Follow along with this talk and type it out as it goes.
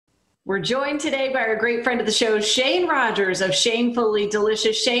We're joined today by our great friend of the show, Shane Rogers of Shamefully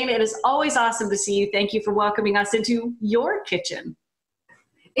Delicious. Shane, it is always awesome to see you. Thank you for welcoming us into your kitchen.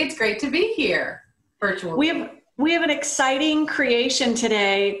 It's great to be here virtually. We have an exciting creation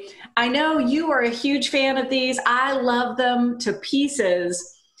today. I know you are a huge fan of these. I love them to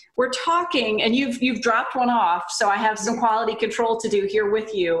pieces. We're talking, and you've dropped one off, so I have some quality control to do here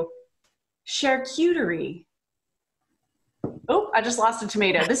with you. Charcuterie. Oh, I just lost a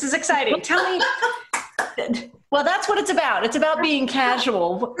tomato. This is exciting. Tell me. Well, that's what it's about. It's about being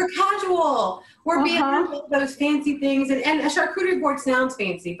casual. We're casual. We're being those fancy things. And a charcuterie board sounds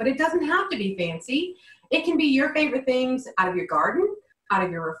fancy, but it doesn't have to be fancy. It can be your favorite things out of your garden, out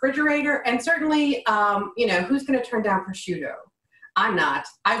of your refrigerator, and certainly, who's going to turn down prosciutto? I'm not.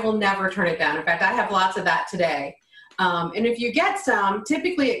 I will never turn it down. In fact, I have lots of that today. And if you get some,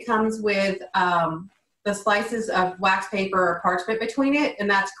 typically it comes with the slices of wax paper or parchment between it, and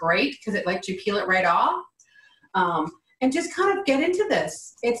that's great because it lets you peel it right off. And just kind of get into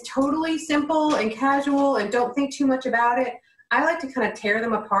this. It's totally simple and casual, and don't think too much about it. I like to kind of tear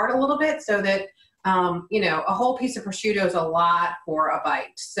them apart a little bit so that, a whole piece of prosciutto is a lot for a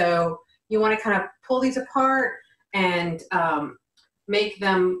bite. So you want to kind of pull these apart and make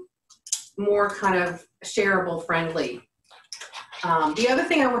them more kind of shareable friendly. The other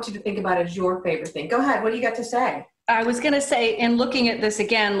thing I want you to think about is your favorite thing. Go ahead. What do you got to say? I was going to say, in looking at this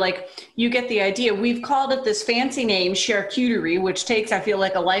again, like you get the idea. We've called it this fancy name, charcuterie, which takes, I feel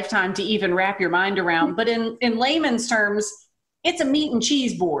like, a lifetime to even wrap your mind around. But in layman's terms, it's a meat and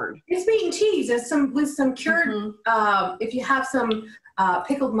cheese board. It's meat and cheese. It's with some cured, if you have some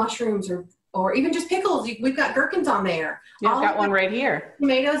pickled mushrooms or even just pickles, we've got gherkins on there. Yeah, I've got one right here.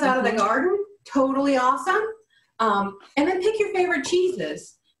 Tomatoes out of the garden. Totally awesome. And then pick your favorite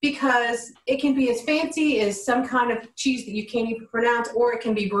cheeses, because it can be as fancy as some kind of cheese that you can't even pronounce, or it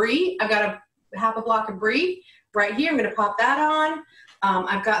can be brie. I've got half a block of brie right here. I'm going to pop that on.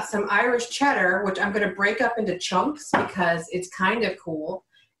 I've got some Irish cheddar, which I'm going to break up into chunks because it's kind of cool.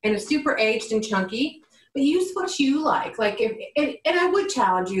 And it's super aged and chunky. But use what you like. And I would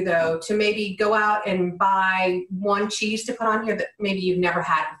challenge you, though, to maybe go out and buy one cheese to put on here that maybe you've never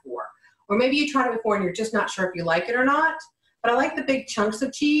had before. Or maybe you tried it before and you're just not sure if you like it or not. But I like the big chunks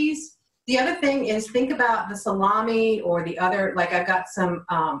of cheese. The other thing is, think about the salami or the other, like I've got some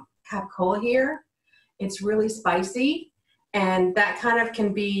capicola here. It's really spicy, and that kind of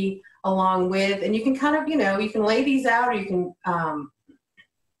can be along with, and you can kind of, you can lay these out, or you can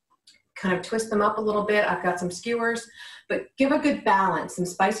kind of twist them up a little bit. I've got some skewers, but give a good balance, some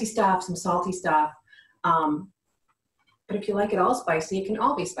spicy stuff, some salty stuff. But if you like it all spicy, it can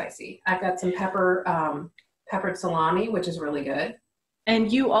all be spicy. I've got some peppered salami, which is really good.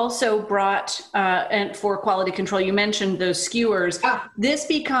 And you also brought, and for quality control, you mentioned those skewers. This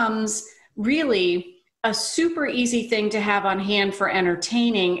becomes really a super easy thing to have on hand for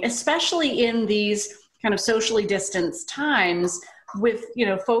entertaining, especially in these kind of socially distanced times with,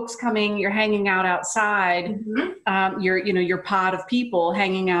 folks coming, you're hanging out outside, your pod of people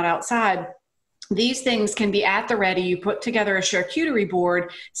hanging out outside. These things can be at the ready. You put together a charcuterie board,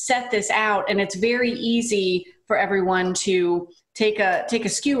 set this out, and it's very easy for everyone to take a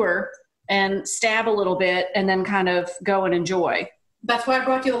skewer and stab a little bit and then kind of go and enjoy. That's why I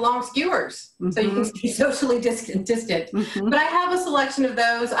brought you the long skewers, so you can stay socially distant. But I have a selection of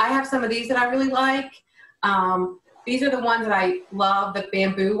those. I have some of these that I really like. These are the ones that I love. The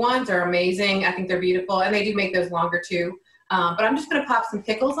bamboo ones are amazing. I think they're beautiful, and they do make those longer too. But I'm just going to pop some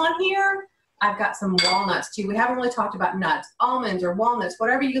pickles on here. I've got some walnuts too. We haven't really talked about nuts, almonds or walnuts,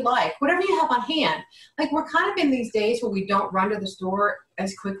 whatever you like, whatever you have on hand. Like, we're kind of in these days where we don't run to the store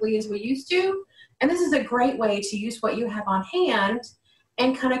as quickly as we used to. And this is a great way to use what you have on hand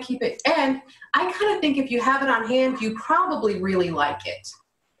and kind of keep it. And I kind of think if you have it on hand, you probably really like it.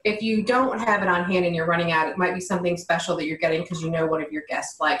 If you don't have it on hand and you're running out, it might be something special that you're getting because one of your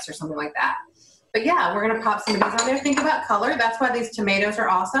guests likes or something like that. But yeah, we're going to pop some of these on there. Think about color. That's why these tomatoes are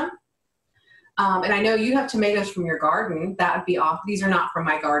awesome. And I know you have tomatoes from your garden. That would be off. These are not from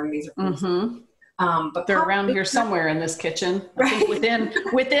my garden. These are from but they're around here somewhere in this kitchen, right? I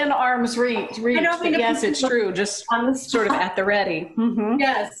think within arm's reach. But yes, it's true. Just sort of at the ready.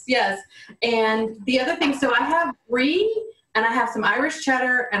 Yes. And the other thing, so I have brie, and I have some Irish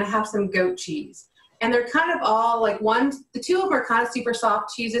cheddar, and I have some goat cheese. And they're kind of all like the two of them are kind of super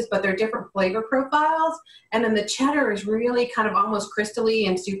soft cheeses, but they're different flavor profiles. And then the cheddar is really kind of almost crystally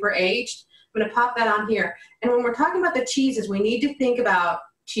and super aged. I'm going to pop that on here. And when we're talking about the cheeses, we need to think about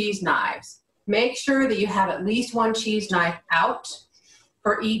cheese knives. Make sure that you have at least one cheese knife out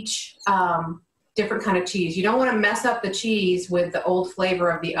for each different kind of cheese. You don't want to mess up the cheese with the old flavor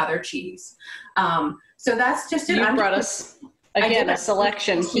of the other cheese. So that's just it. You brought us, again, a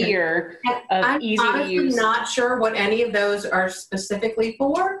selection here of easy to use. I'm not sure what any of those are specifically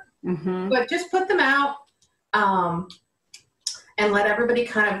for, but just put them out and let everybody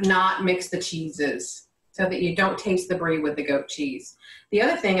kind of not mix the cheeses so that you don't taste the brie with the goat cheese. The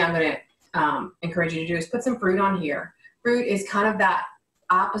other thing I'm going to encourage you to do is put some fruit on here. Fruit is kind of that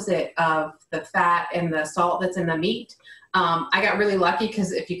opposite of the fat and the salt that's in the meat. I got really lucky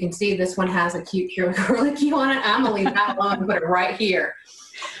because if you can see, this one has a cute curly Q on it. I'm going to leave that alone and put it right here.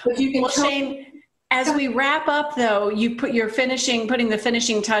 But you can Shane, as we wrap up though, you put your putting the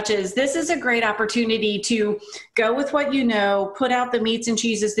finishing touches. This is a great opportunity to go with what you know, put out the meats and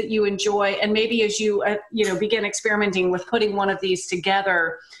cheeses that you enjoy, and maybe as you begin experimenting with putting one of these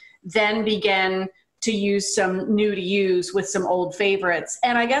together, then begin to use some new to use with some old favorites.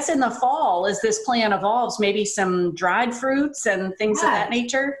 And I guess in the fall, as this plan evolves, maybe some dried fruits and things of that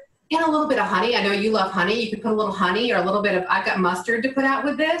nature. And a little bit of honey. I know you love honey. You could put a little honey or a little bit of, I've got mustard to put out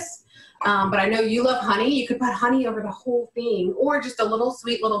with this. But I know you love honey. You could put honey over the whole thing, or just a little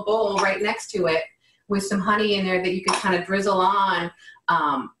sweet little bowl right next to it with some honey in there that you could kind of drizzle on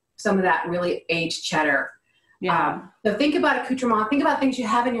some of that really aged cheddar. Yeah. So think about accoutrement. Think about things you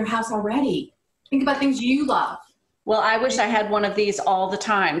have in your house already. Think about things you love. Well, I wish I had one of these all the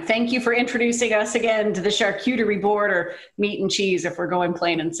time. Thank you for introducing us again to the charcuterie board, or meat and cheese if we're going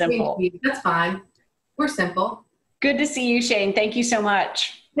plain and simple. That's fine. We're simple. Good to see you, Shane. Thank you so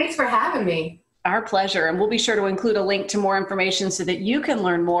much. Thanks for having me. Our pleasure. And we'll be sure to include a link to more information so that you can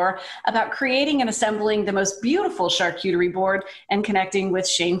learn more about creating and assembling the most beautiful charcuterie board and connecting with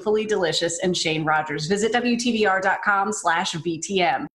Shamefully Delicious and Shane Rogers. Visit WTVR.com/VTM.